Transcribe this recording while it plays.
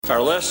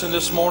Our lesson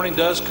this morning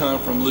does come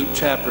from Luke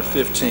chapter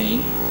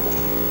 15.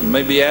 You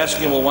may be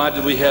asking, well, why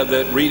did we have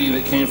that reading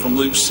that came from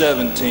Luke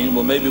 17?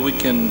 Well, maybe we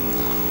can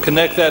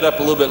connect that up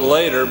a little bit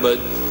later, but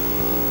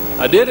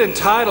I did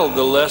entitle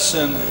the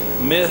lesson,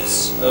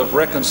 Myths of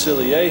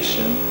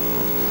Reconciliation,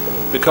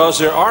 because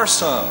there are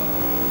some.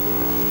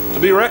 To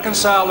be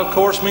reconciled, of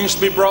course, means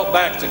to be brought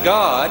back to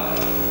God,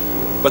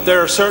 but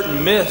there are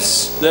certain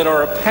myths that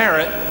are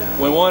apparent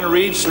when one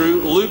reads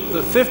through Luke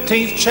the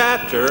 15th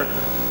chapter,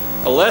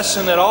 a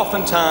lesson that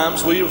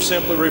oftentimes we have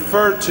simply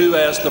referred to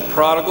as the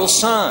prodigal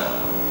son.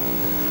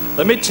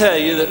 Let me tell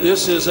you that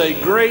this is a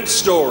great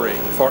story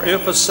for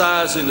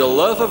emphasizing the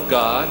love of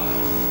God,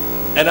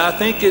 and I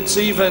think it's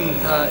even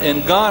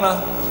in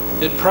Ghana,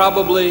 it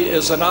probably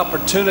is an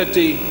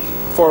opportunity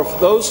for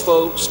those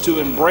folks to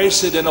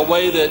embrace it in a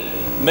way that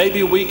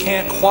maybe we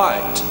can't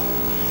quite.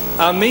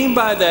 I mean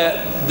by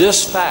that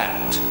this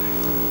fact,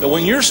 that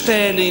when you're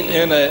standing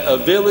in a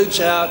village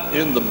out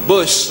in the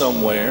bush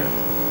somewhere,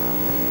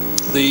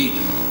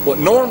 what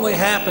normally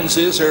happens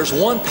is there's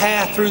one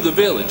path through the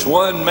village,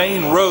 one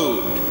main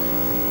road.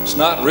 It's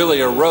not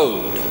really a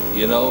road,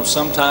 you know.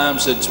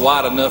 Sometimes it's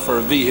wide enough for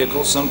a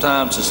vehicle,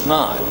 sometimes it's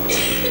not.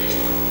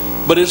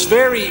 But it's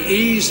very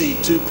easy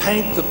to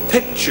paint the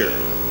picture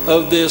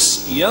of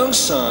this young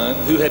son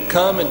who had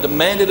come and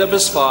demanded of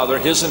his father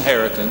his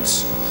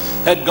inheritance,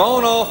 had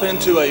gone off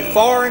into a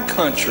foreign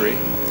country,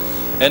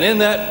 and in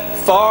that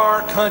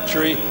far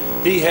country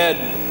he had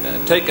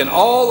taken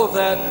all of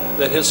that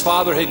his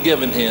father had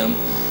given him,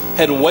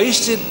 had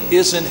wasted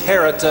his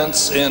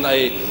inheritance in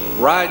a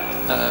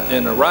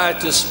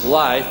riotous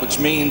life, which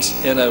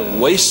means in a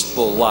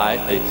wasteful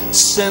life, a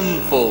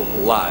sinful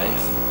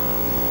life.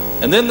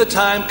 And then the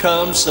time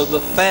comes of the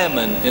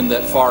famine in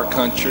that far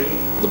country.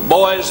 The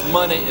boy's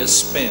money is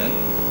spent.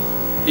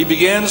 He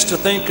begins to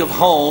think of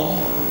home.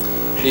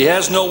 He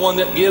has no one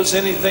that gives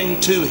anything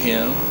to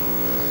him.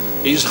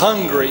 He's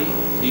hungry.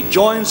 He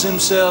joins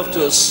himself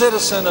to a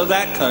citizen of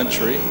that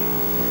country.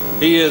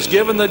 He is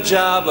given the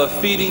job of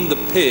feeding the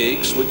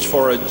pigs, which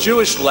for a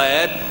Jewish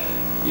lad,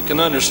 you can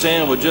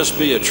understand, would just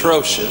be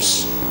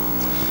atrocious.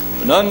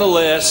 But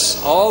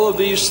nonetheless, all of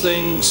these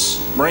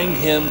things bring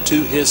him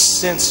to his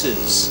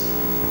senses.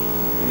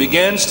 He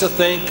begins to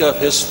think of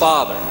his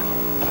father.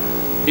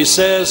 He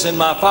says, "In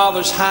my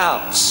father's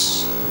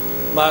house,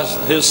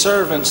 his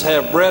servants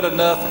have bread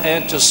enough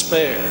and to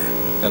spare.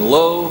 And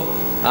lo,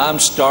 I'm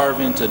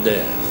starving to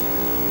death.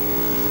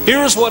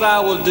 Here is what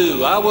I will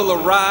do. I will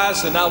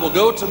arise and I will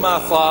go to my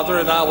father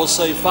and I will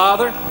say,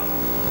 Father,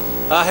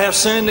 I have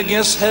sinned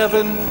against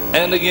heaven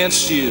and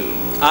against you.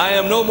 I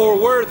am no more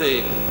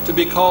worthy to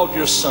be called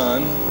your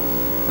son,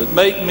 but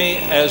make me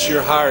as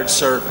your hired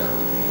servant."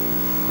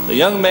 The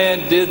young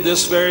man did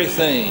this very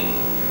thing.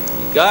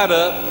 He got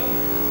up,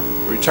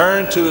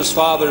 returned to his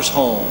father's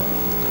home.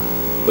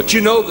 But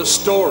you know the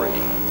story.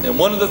 And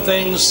one of the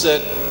things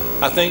that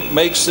I think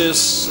makes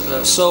this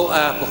so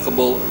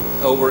applicable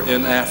over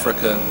in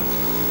Africa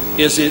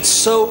is it's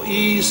so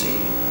easy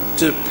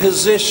to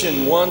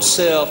position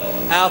oneself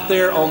out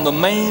there on the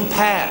main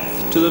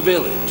path to the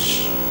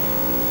village,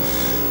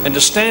 and to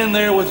stand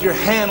there with your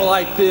hand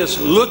like this,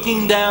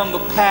 looking down the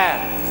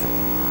path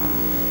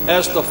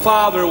as the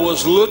father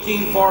was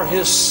looking for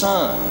his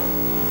son.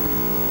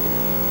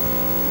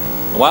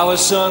 While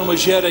his son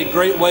was yet a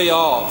great way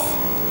off,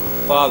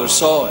 the father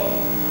saw him.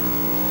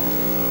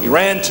 He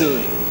ran to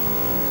him.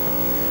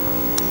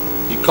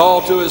 He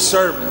called to his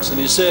servants and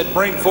he said,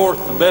 "Bring forth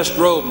the best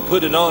robe and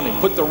put it on him.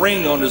 Put the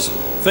ring on his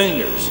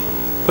fingers.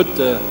 Put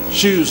the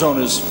shoes on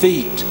his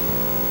feet.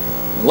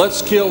 And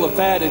let's kill the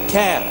fatted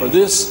calf, for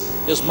this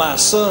is my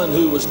son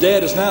who was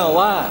dead is now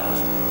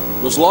alive,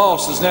 was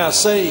lost is now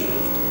saved."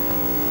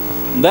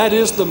 And that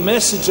is the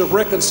message of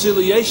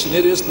reconciliation.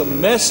 It is the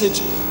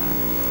message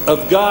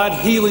of God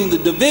healing the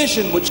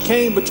division which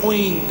came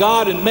between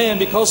God and man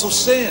because of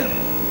sin.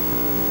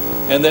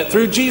 And that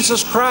through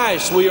Jesus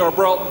Christ we are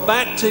brought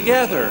back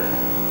together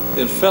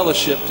in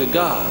fellowship to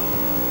God.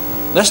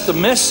 That's the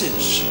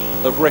message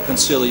of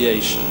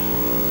reconciliation.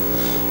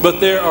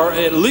 But there are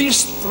at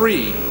least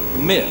 3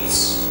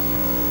 myths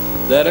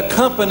that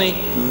accompany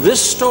this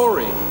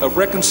story of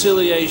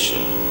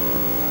reconciliation,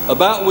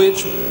 about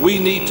which we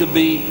need to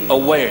be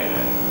aware.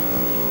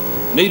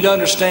 We need to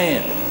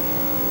understand.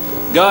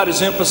 God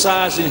is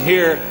emphasizing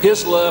here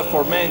His love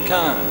for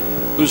mankind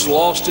who's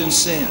lost in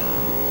sin.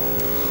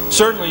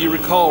 Certainly you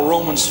recall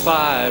Romans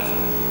 5,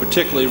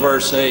 particularly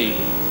verse 8.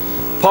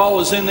 Paul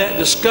is in that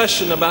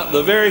discussion about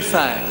the very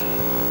fact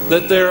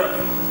that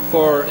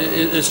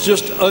it's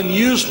just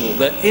unusual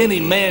that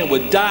any man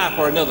would die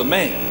for another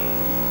man.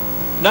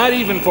 Not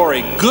even for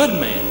a good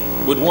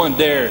man would one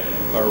dare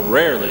or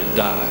rarely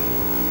die.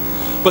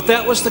 But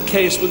that was the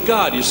case with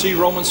God. You see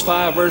Romans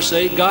 5 verse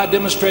 8, God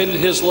demonstrated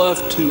His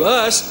love to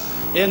us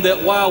in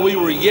that while we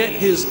were yet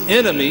His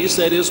enemies,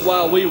 that is,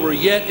 while we were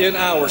yet in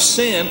our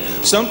sin,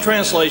 some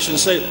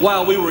translations say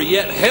while we were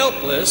yet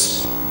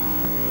helpless,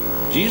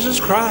 Jesus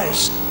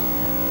Christ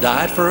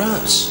died for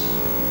us.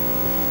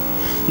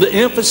 The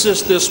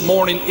emphasis this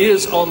morning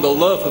is on the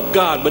love of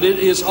God, but it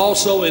is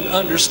also in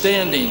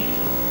understanding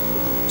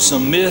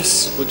some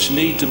myths which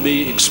need to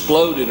be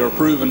exploded or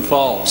proven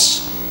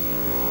false.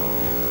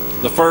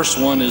 The first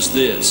one is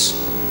this.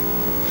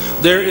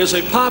 There is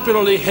a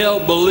popularly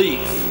held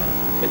belief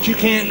that you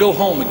can't go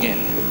home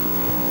again.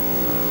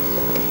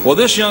 Well,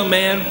 this young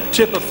man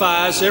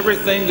typifies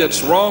everything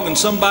that's wrong in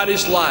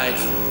somebody's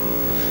life.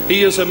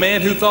 He is a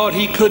man who thought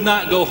he could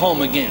not go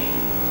home again.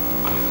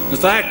 The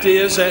fact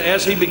is that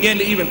as he began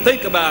to even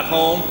think about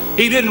home,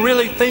 he didn't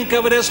really think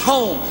of it as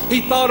home.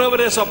 He thought of it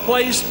as a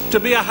place to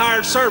be a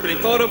hired servant. He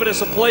thought of it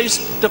as a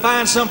place to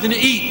find something to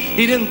eat.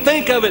 He didn't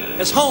think of it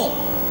as home.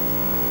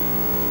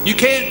 You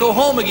can't go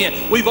home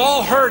again. We've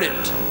all heard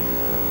it.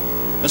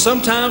 And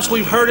sometimes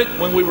we've heard it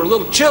when we were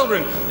little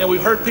children, and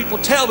we've heard people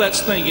tell that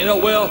thing,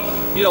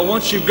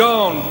 once you've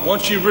gone,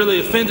 once you've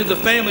really offended the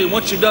family,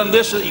 once you've done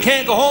this, you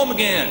can't go home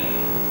again.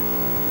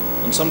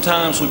 And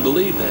sometimes we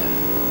believe that.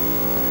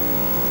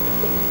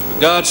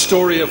 But God's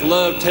story of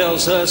love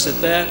tells us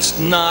that that's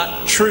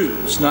not true.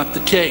 It's not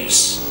the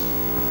case.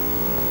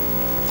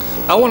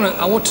 I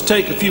want to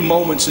take a few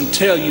moments and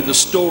tell you the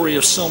story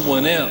of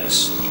someone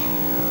else.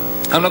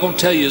 I'm not going to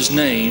tell you his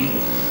name.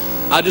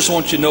 I just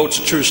want you to know it's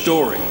a true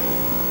story.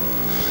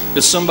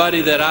 It's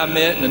somebody that I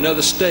met in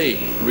another state.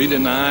 Rita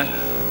and I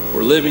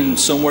were living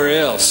somewhere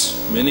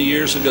else many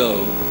years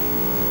ago.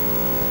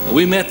 And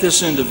we met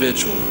this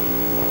individual.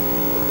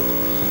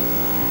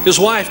 His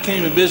wife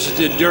came and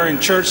visited during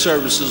church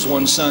services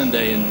one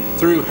Sunday, and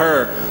through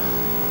her,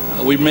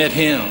 we met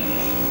him.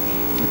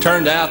 It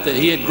turned out that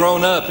he had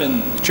grown up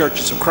in the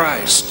Churches of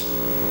Christ.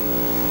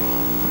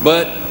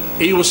 But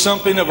he was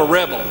something of a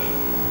rebel.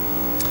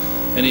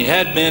 And he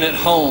had been at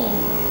home.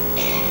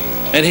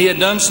 And he had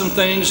done some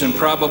things and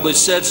probably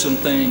said some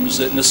things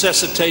that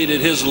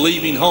necessitated his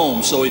leaving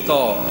home, so he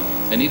thought.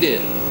 And he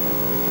did.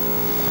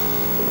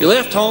 He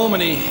left home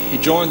and he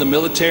joined the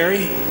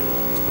military.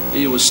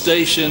 He was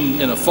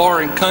stationed in a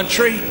foreign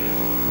country.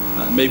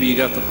 Maybe you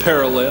got the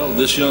parallel.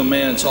 This young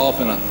man's off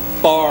in a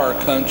far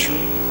country.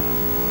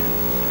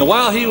 And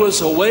while he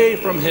was away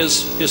from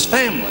his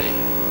family,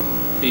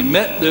 he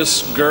met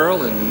this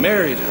girl and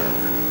married her.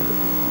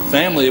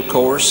 Family, of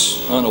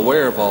course,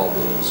 unaware of all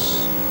this.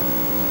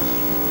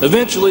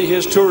 Eventually,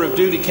 his tour of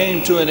duty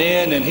came to an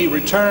end and he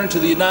returned to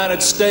the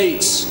United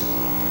States.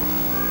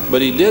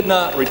 But he did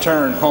not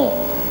return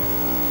home.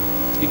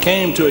 He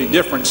came to a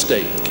different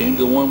state. He came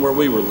to the one where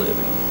we were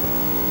living.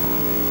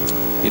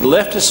 He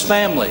left his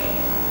family,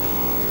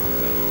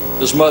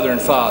 his mother and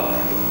father,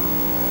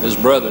 his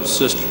brothers,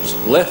 sisters,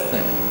 left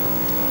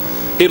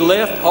them. He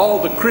left all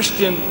the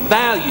Christian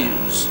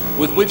values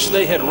with which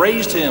they had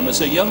raised him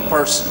as a young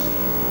person.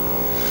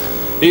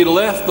 He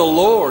left the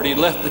Lord. He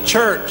left the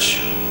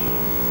church.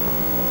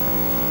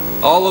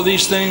 All of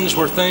these things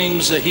were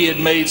things that he had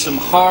made some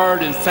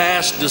hard and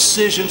fast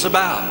decisions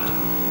about.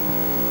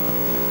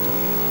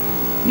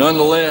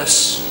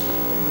 Nonetheless,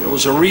 there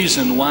was a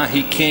reason why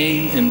he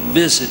came and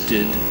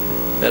visited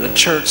at a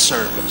church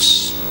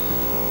service.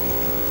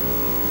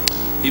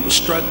 He was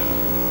struggling.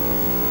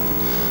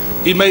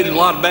 He made a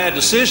lot of bad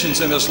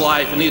decisions in his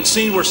life, and he had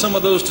seen where some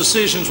of those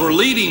decisions were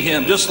leading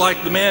him, just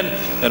like the man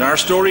in our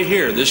story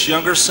here, this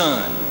younger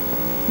son,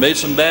 made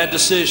some bad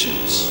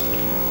decisions.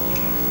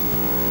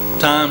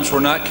 Times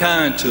were not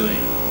kind to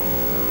him.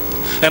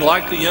 And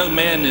like the young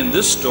man in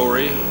this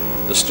story,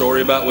 the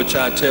story about which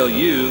I tell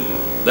you,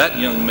 that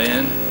young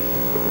man,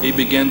 he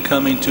began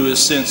coming to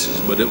his senses,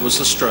 but it was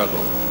a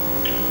struggle.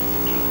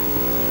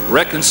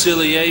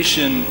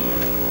 Reconciliation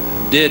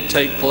did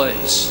take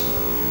place.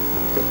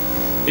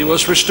 He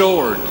was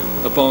restored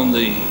upon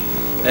the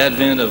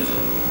advent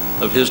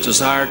of his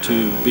desire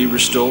to be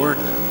restored.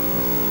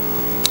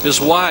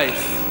 His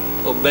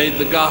wife obeyed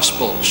the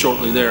gospel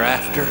shortly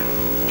thereafter.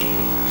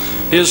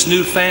 His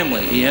new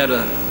family, he had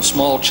a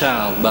small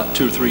child about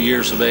 2 or 3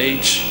 years of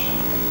age.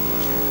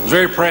 It was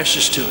very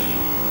precious to him.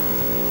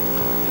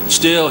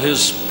 Still,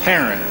 his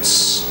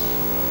parents,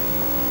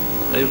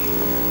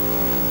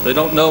 they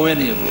don't know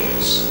any of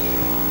this.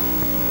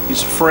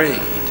 He's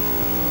afraid.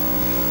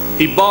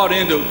 He bought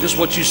into just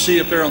what you see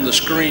up there on the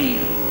screen.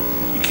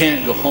 You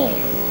can't go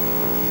home.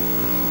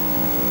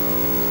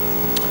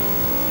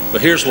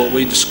 But here's what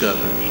we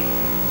discovered.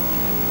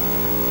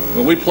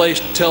 When we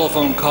placed a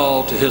telephone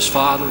call to his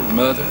father and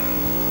mother,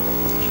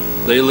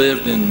 they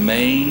lived in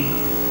Maine.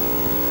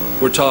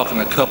 We're talking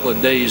a couple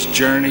of days'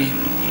 journey,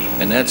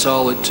 and that's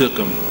all it took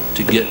them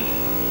to get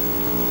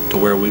to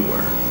where we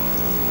were.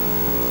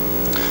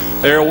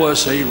 There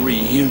was a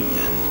reunion.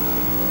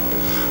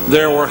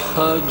 There were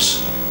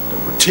hugs. There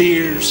were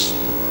tears.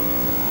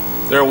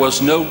 There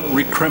was no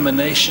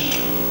recrimination.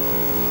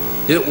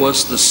 It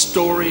was the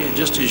story,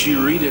 just as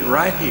you read it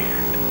right here,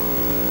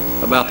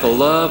 about the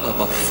love of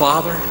a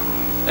father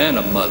and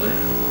a mother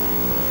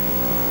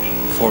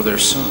for their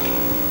son.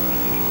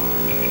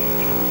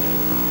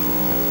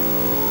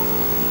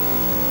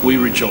 We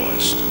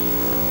rejoiced.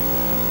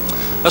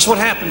 That's what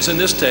happens in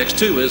this text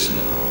too, isn't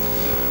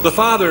it? The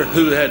father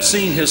who had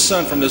seen his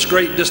son from this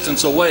great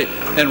distance away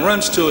and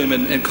runs to him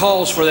and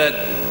calls for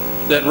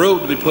that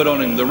robe to be put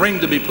on him, the ring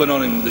to be put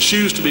on him, the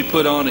shoes to be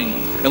put on him.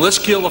 And let's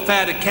kill the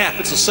fatted calf.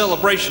 It's a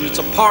celebration. It's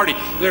a party.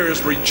 There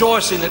is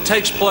rejoicing that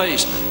takes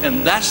place.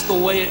 And that's the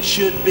way it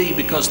should be,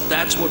 because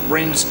that's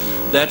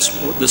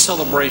the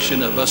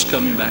celebration of us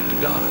coming back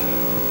to God.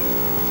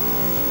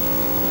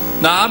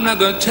 Now, I'm not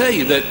going to tell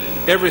you that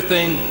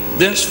everything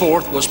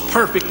thenceforth was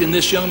perfect in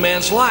this young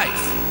man's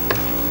life.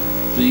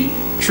 The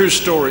true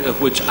story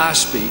of which I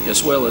speak,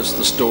 as well as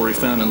the story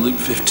found in Luke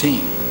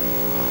 15.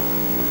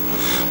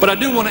 But I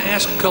do want to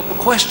ask a couple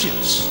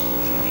questions.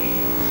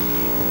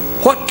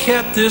 What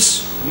kept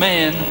this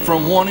man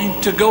from wanting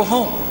to go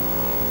home?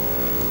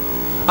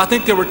 I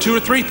think there were 2 or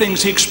 3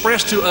 things he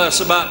expressed to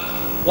us about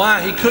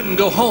why he couldn't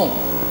go home.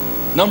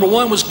 Number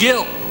one was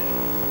guilt.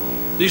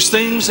 These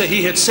things that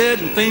he had said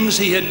and things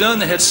he had done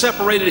that had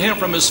separated him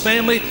from his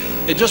family,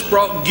 it just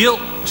brought guilt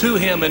to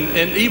him.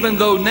 And even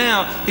though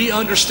now he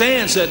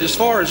understands that as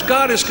far as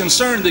God is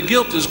concerned, the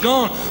guilt is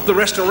gone, the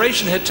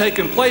restoration had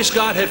taken place,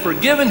 God had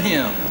forgiven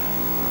him.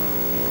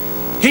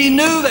 He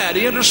knew that.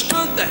 He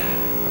understood that.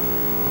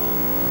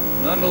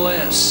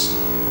 Nonetheless,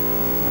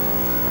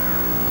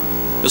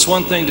 it's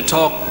one thing to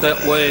talk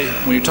that way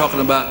when you're talking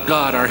about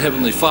God, our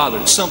Heavenly Father.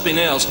 It's something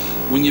else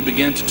when you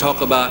begin to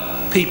talk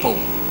about people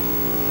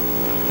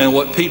and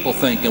what people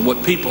think and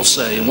what people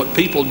say and what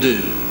people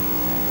do.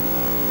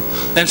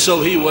 And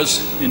so he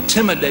was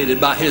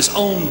intimidated by his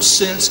own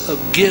sense of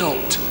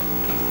guilt.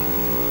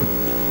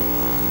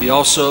 He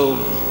also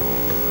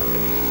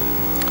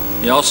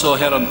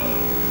had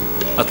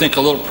I think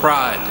a little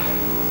pride.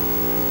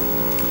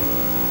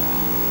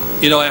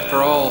 You know,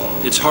 after all,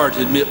 it's hard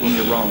to admit when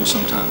you're wrong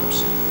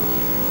sometimes.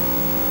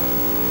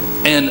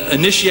 And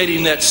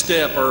initiating that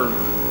step, or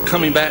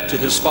coming back to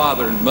his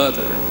father and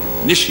mother,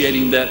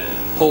 initiating that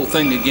whole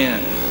thing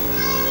again,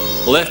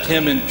 left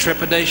him in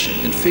trepidation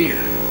and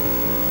fear.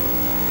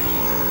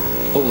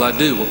 What will I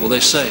do? What will they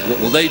say? What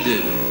will they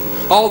do?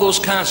 All those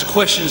kinds of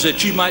questions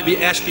that you might be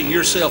asking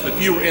yourself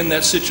if you were in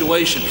that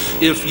situation.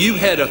 If you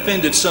had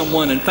offended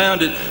someone and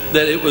found it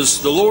that it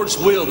was the Lord's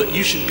will that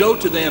you should go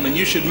to them and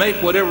you should make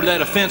whatever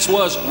that offense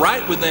was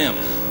right with them.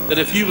 That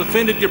if you've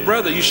offended your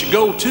brother, you should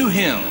go to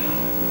him.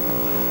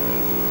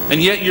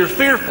 And yet you're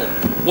fearful.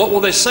 What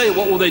will they say?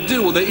 What will they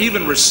do? Will they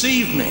even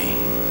receive me?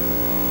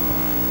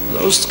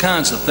 Those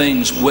kinds of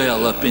things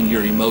well up in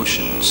your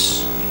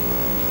emotions.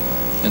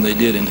 And they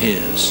did in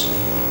his.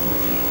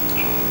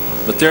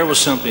 But there was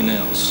something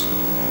else.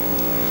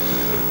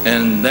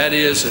 And that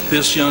is that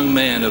this young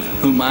man, of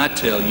whom I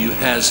tell you,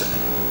 has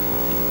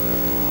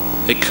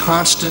a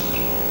constant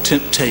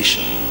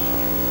temptation.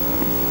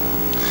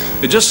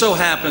 It just so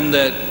happened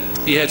that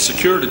he had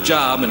secured a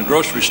job in a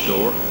grocery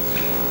store,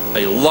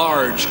 a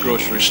large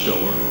grocery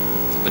store,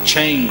 a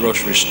chain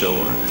grocery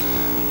store.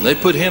 They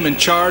put him in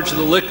charge of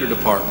the liquor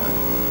department.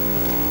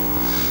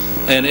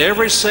 And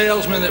every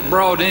salesman that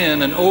brought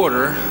in an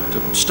order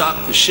to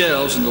stock the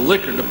shelves in the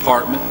liquor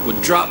department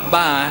would drop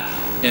by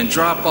and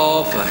drop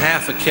off a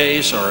half a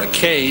case or a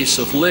case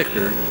of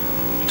liquor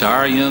to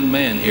our young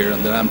man here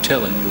that I'm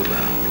telling you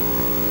about.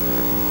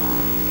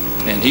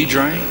 And he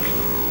drank,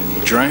 and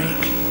he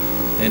drank,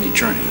 and he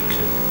drank.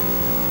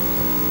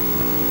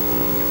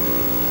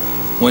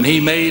 When he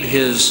made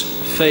his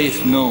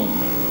faith known,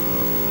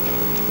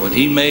 when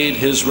he made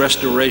his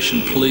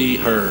restoration plea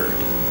heard,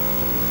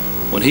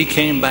 when he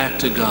came back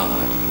to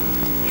God,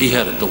 he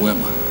had a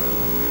dilemma.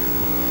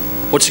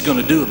 What's he going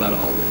to do about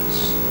all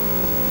this?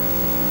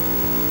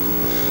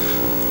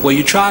 Well,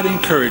 you try to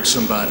encourage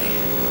somebody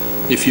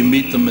if you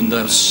meet them in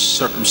those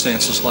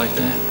circumstances like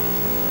that.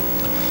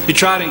 You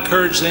try to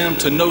encourage them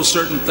to know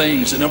certain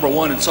things. That number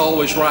one, it's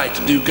always right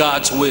to do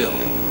God's will.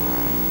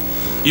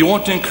 You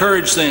want to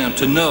encourage them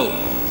to know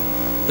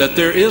that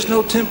there is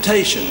no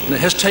temptation that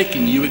has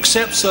taken you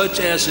except such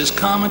as is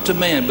common to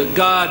man, but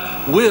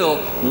God will,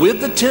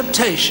 with the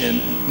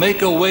temptation,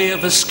 make a way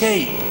of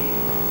escape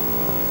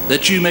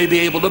that you may be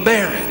able to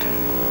bear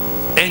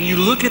it. And you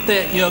look at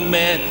that young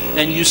man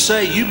and you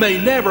say, you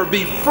may never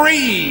be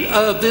free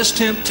of this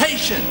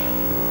temptation,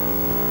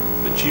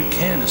 but you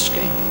can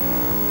escape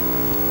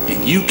it.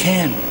 And you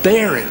can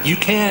bear it. You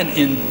can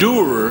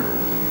endure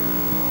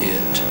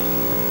it.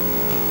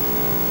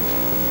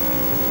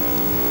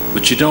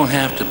 But you don't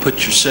have to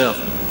put yourself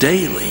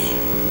daily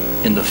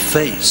in the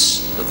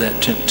face of that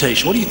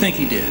temptation. What do you think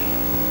he did?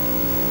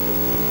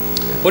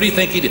 What do you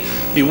think he did?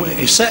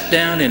 He sat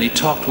down and he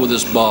talked with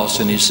his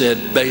boss and he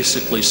said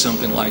basically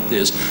something like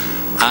this: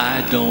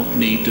 I don't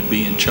need to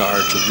be in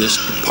charge of this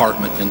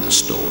department in the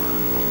store.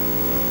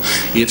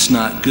 It's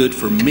not good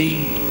for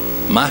me,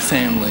 my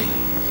family,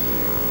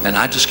 and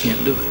I just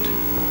can't do it.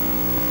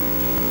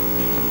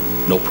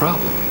 No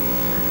problem.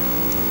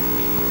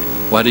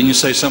 Why didn't you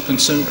say something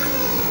sooner?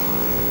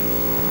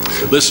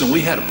 Listen,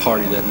 we had a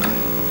party that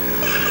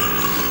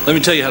night. Let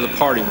me tell you how the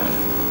party went.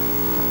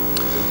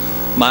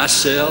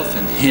 Myself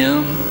and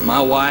him,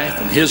 my wife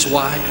and his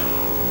wife,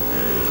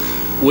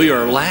 we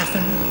are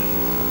laughing,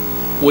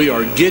 we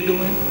are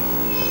giggling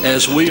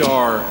as we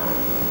are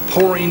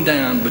pouring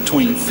down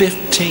between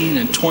 15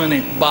 and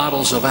 20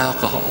 bottles of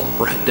alcohol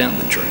right down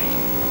the drain.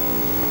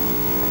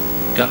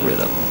 Got rid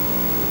of them.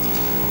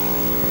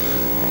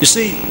 You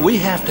see, we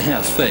have to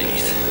have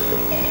faith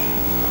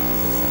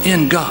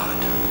in God.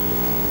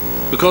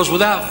 Because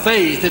without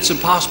faith, it's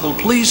impossible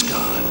to please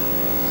God.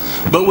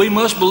 But we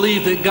must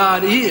believe that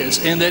God is,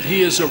 and that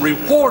He is a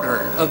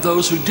rewarder of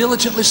those who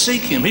diligently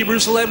seek Him.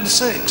 Hebrews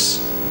 11:6.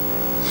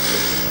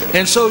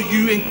 And so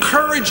you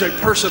encourage a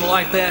person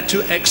like that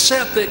to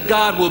accept that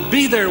God will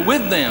be there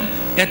with them,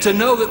 and to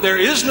know that there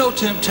is no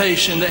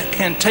temptation that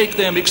can take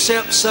them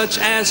except such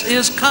as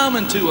is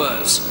common to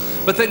us,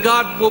 but that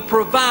God will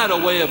provide a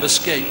way of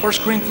escape. 1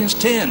 Corinthians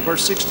 10,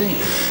 verse 16.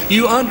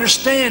 You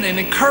understand and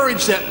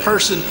encourage that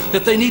person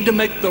that they need to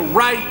make the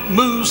right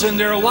moves in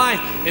their life.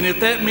 And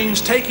if that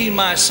means taking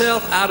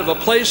myself out of a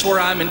place where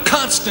I'm in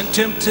constant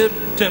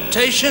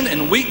temptation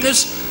and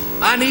weakness,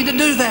 I need to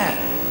do that.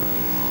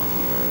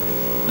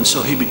 And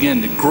so he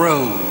began to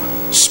grow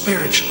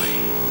spiritually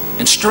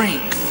in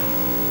strength.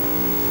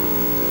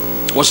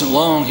 It wasn't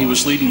long he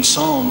was leading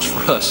songs for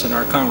us in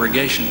our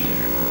congregation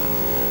there.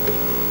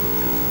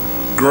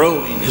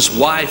 Growing, his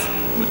wife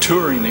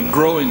maturing and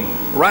growing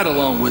right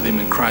along with him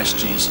in Christ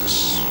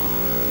Jesus.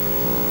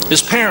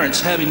 His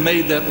parents, having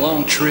made that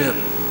long trip,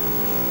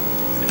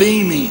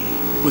 beaming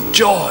with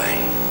joy,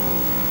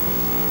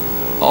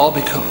 all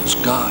because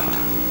God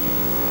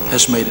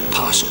has made it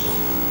possible.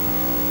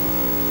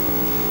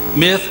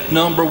 Myth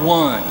number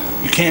one,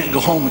 you can't go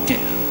home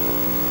again,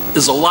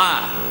 is a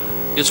lie.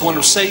 It's one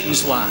of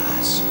Satan's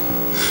lies.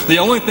 The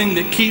only thing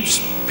that keeps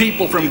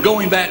people from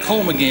going back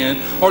home again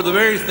are the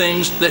very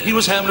things that he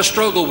was having to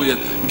struggle with: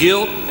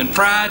 guilt and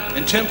pride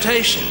and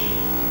temptation.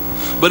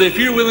 But if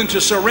you're willing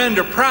to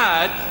surrender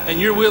pride and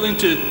you're willing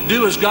to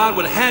do as God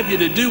would have you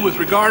to do with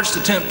regards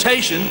to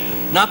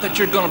temptation, not that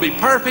you're going to be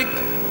perfect,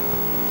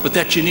 but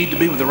that you need to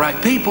be with the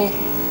right people,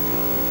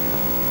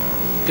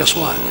 guess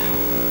what?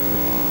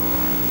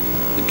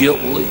 The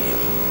guilt will leave.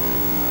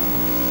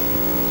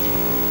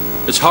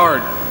 It's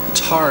hard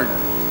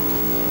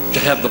to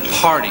have the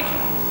party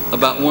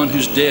about one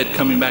who's dead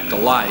coming back to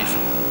life,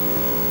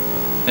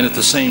 and at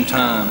the same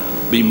time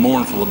be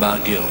mournful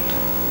about guilt.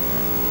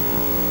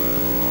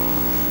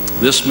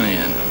 This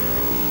man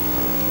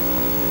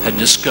had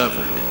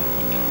discovered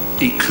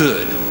he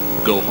could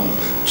go home,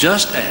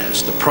 just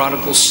as the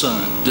prodigal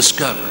son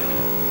discovered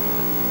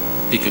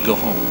he could go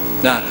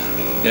home. Now,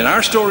 in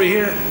our story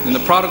here, in the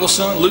prodigal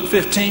son, Luke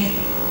 15,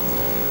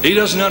 he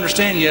doesn't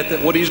understand yet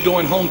that what he's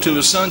going home to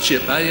is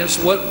sonship.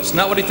 It's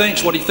not what he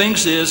thinks. What he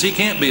thinks is he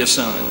can't be a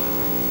son.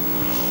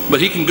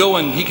 But he can go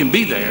and he can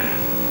be there.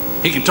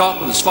 He can talk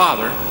with his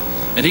father,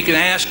 and he can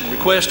ask and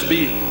request to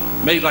be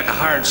made like a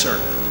hired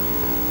servant.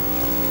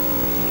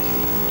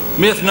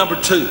 Myth number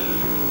two.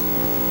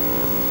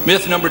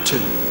 Myth number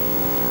two.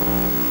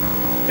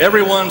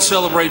 Everyone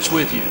celebrates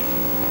with you.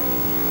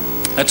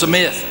 That's a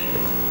myth.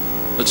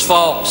 It's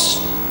false.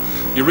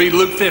 You read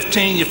Luke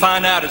 15, you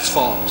find out it's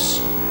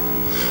false.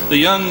 The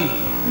young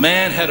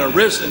man had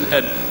arisen,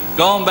 had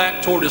gone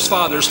back toward his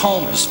father's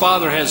home. His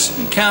father has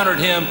encountered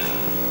him.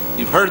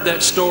 You've heard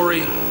that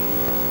story.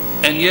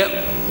 And yet,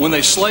 when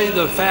they slay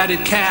the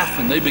fatted calf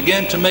and they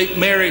begin to make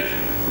merry,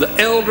 the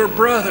elder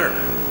brother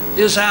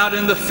is out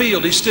in the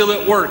field. He's still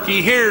at work.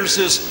 He hears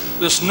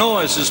this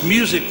noise, this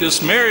music,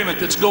 this merriment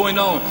that's going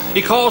on.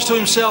 He calls to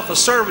himself a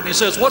servant. He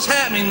says, "What's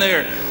happening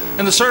there?"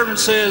 And the servant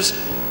says,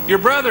 "Your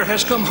brother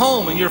has come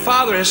home, and your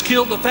father has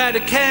killed the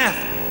fatted calf,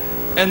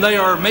 and they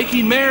are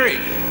making merry."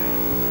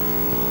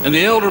 And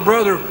the elder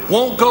brother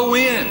won't go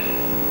in.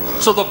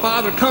 So the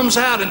father comes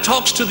out and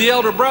talks to the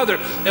elder brother.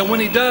 And when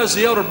he does,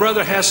 the elder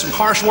brother has some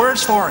harsh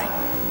words for him.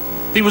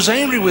 He was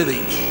angry with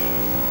him.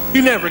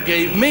 "You never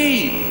gave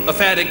me a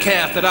fatted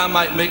calf that I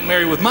might make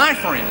merry with my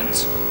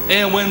friends.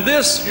 And when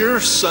this,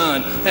 your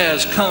son,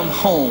 has come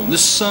home,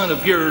 this son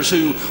of yours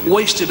who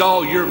wasted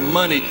all your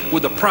money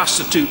with the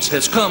prostitutes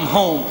has come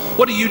home,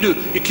 what do? You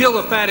kill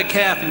the fatted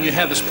calf and you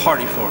have this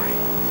party for him.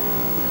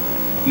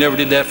 You never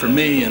did that for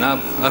me, and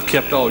I've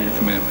kept all your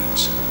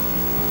commandments."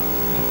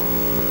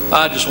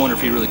 I just wonder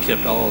if he really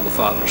kept all the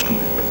Father's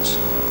commandments.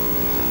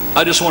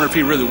 I just wonder if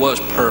he really was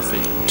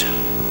perfect.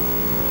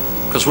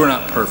 Because we're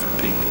not perfect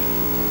people.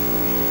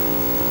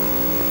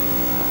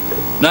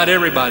 Not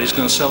everybody's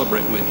going to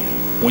celebrate with you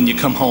when you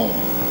come home.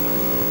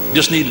 You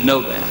just need to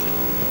know that.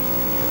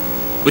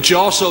 But you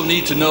also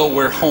need to know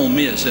where home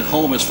is. And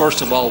home is,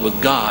 first of all, with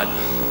God.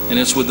 And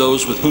it's with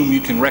those with whom you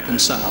can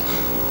reconcile.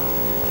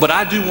 But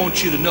I do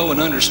want you to know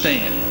and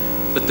understand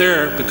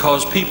that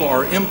because people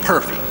are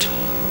imperfect,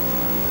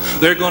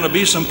 there are going to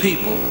be some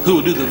people who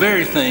will do the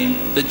very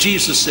thing that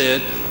Jesus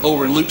said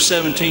over in Luke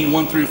 17,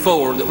 1 through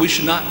 4, that we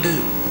should not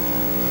do.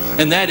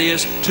 And that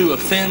is to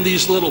offend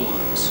these little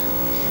ones.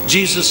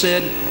 Jesus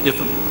said, if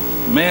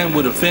a man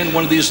would offend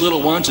one of these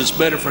little ones, it's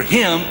better for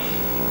him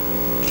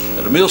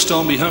that a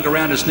millstone be hung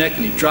around his neck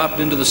and he dropped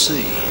into the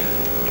sea.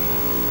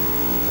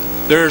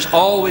 There's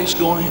always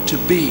going to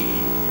be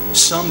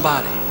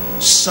somebody,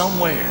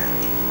 somewhere,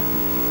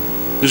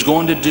 who's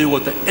going to do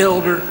what the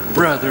elder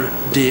brother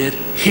did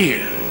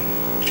here.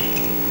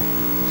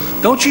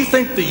 Don't you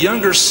think the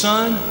younger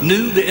son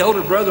knew the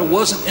elder brother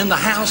wasn't in the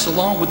house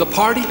along with the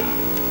party?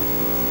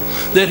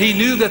 That he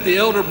knew that the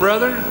elder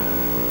brother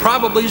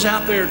probably is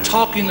out there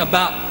talking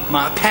about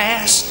my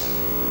past?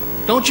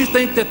 Don't you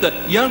think that the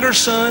younger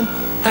son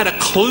had a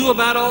clue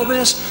about all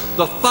this?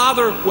 The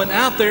father went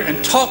out there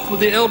and talked with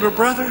the elder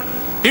brother.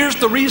 Here's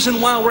the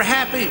reason why we're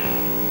happy.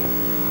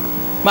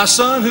 My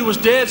son who was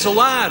dead is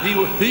alive.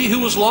 He who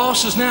was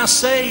lost is now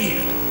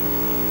saved.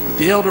 But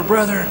the elder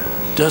brother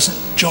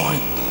doesn't join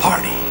the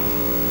party.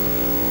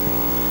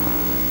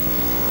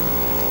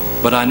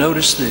 But I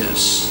noticed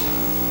this.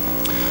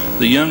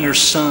 The younger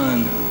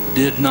son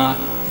did not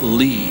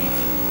leave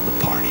the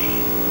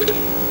party.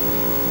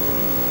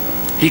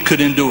 He could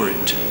endure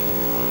it.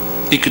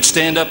 He could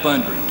stand up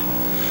under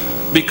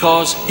it.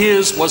 Because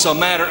his was a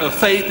matter of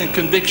faith and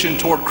conviction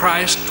toward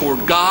Christ,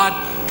 toward God,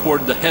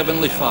 toward the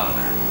Heavenly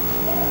Father.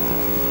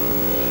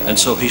 And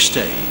so he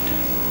stayed.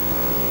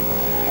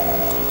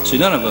 See,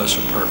 none of us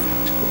are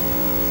perfect.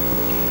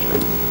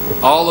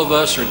 All of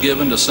us are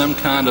given to some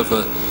kind of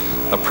a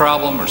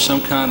problem or some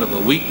kind of a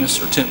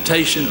weakness or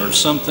temptation, or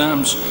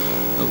sometimes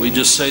we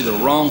just say the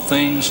wrong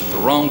things at the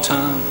wrong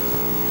time.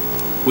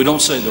 We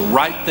don't say the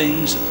right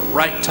things at the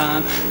right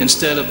time.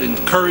 Instead of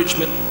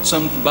encouragement,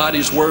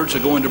 somebody's words are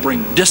going to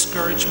bring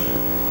discouragement.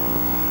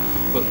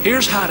 But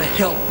here's how to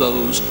help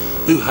those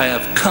who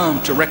have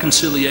come to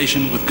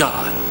reconciliation with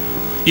God.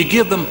 You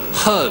give them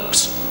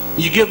hugs.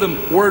 You give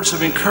them words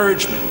of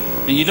encouragement.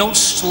 And you don't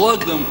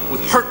slug them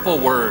with hurtful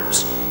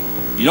words.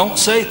 You don't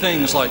say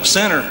things like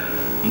sinner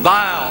and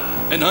vile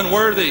and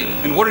unworthy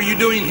and what are you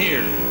doing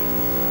here?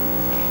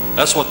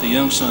 That's what the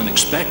young son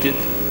expected.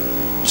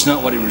 It's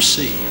not what he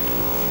received.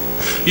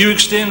 You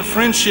extend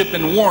friendship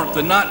and warmth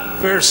and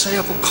not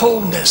pharisaical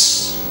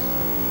coldness.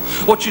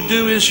 What you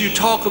do is you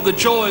talk of the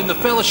joy and the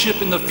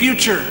fellowship in the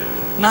future,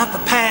 not the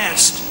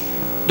past.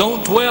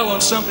 Don't dwell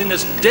on something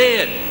that's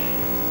dead.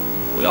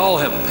 We all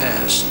have a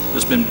past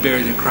that's been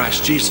buried in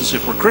Christ Jesus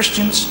if we're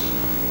Christians.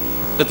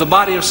 That the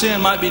body of sin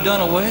might be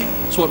done away.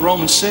 That's what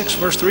Romans 6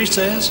 verse 3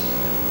 says.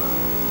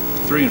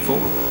 3 and 4.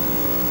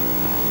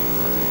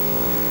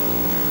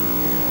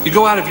 You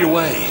go out of your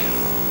way.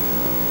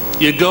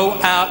 You go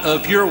out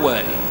of your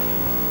way,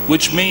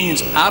 which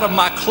means out of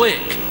my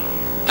clique,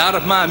 out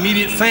of my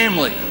immediate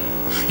family.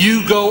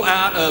 You go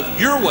out of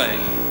your way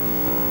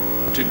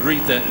to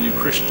greet that new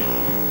Christian.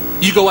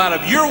 You go out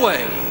of your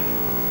way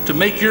to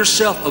make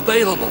yourself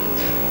available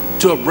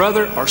to a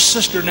brother or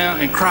sister now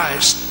in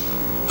Christ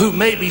who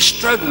may be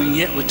struggling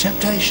yet with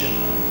temptation.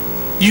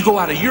 You go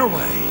out of your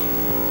way.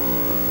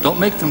 Don't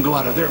make them go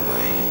out of their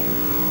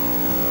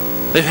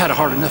way. They've had a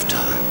hard enough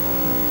time.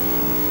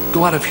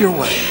 Go out of your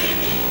way.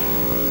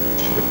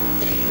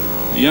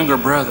 The younger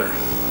brother,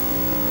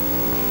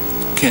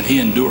 can he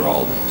endure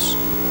all this?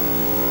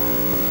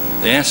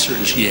 The answer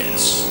is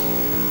yes.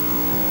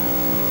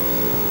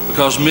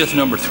 Because myth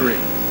number 3,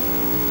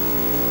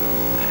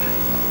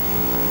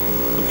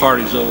 the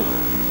party's over.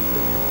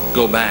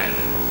 Go back.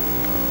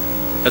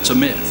 That's a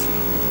myth.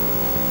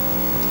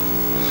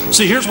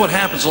 See, here's what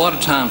happens a lot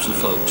of times with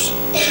folks.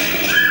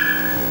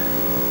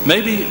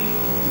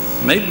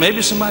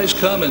 Maybe somebody's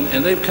come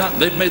and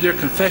they've made their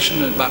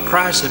confession about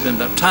Christ. They've been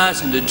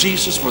baptized into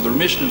Jesus for the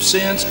remission of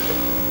sins.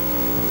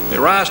 They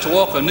rise to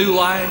walk a new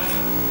life.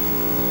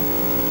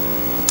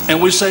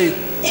 And we say,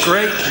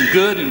 great and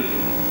good, and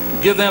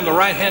give them the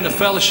right hand of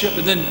fellowship,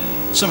 and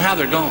then somehow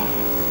they're gone.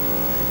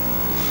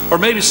 Or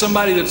maybe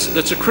somebody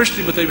that's a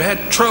Christian, but they've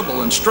had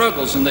trouble and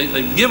struggles, and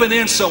they've given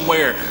in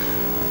somewhere.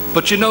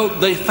 But you know,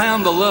 they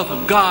found the love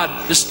of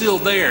God is still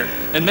there.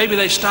 And maybe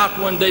they stopped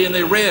one day and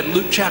they read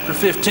Luke chapter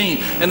 15,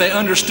 and they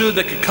understood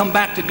they could come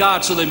back to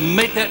God. So they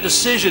make that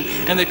decision,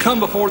 and they come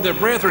before their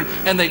brethren,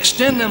 and they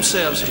extend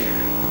themselves here.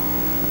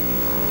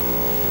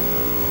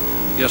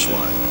 Guess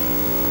what?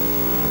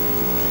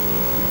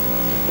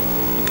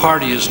 The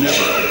party is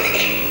never over.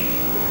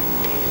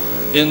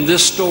 In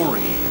this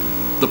story,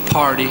 the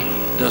party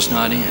does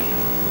not end.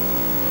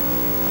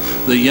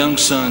 The young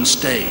son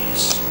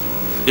stays.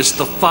 It's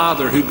the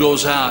father who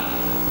goes out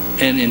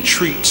and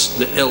entreats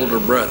the elder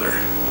brother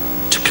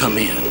to come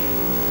in.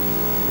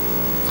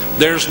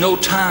 There's no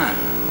time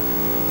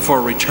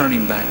for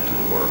returning back to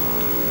the world.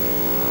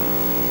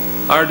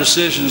 Our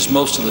decisions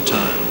most of the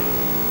time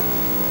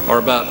are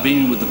about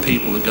being with the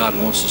people that God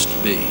wants us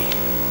to be,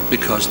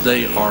 because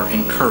they are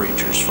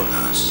encouragers for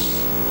us.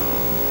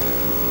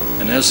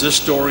 And as this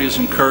story is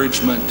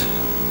encouragement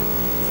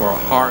for our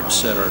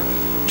hearts that are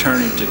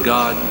turning to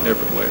God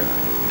everywhere,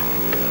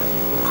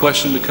 the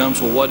question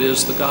becomes, well, what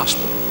is the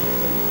gospel?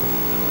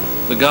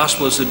 The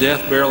gospel is the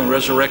death, burial, and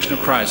resurrection of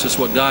Christ. It's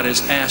what God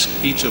has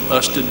asked each of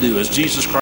us to do. As Jesus Christ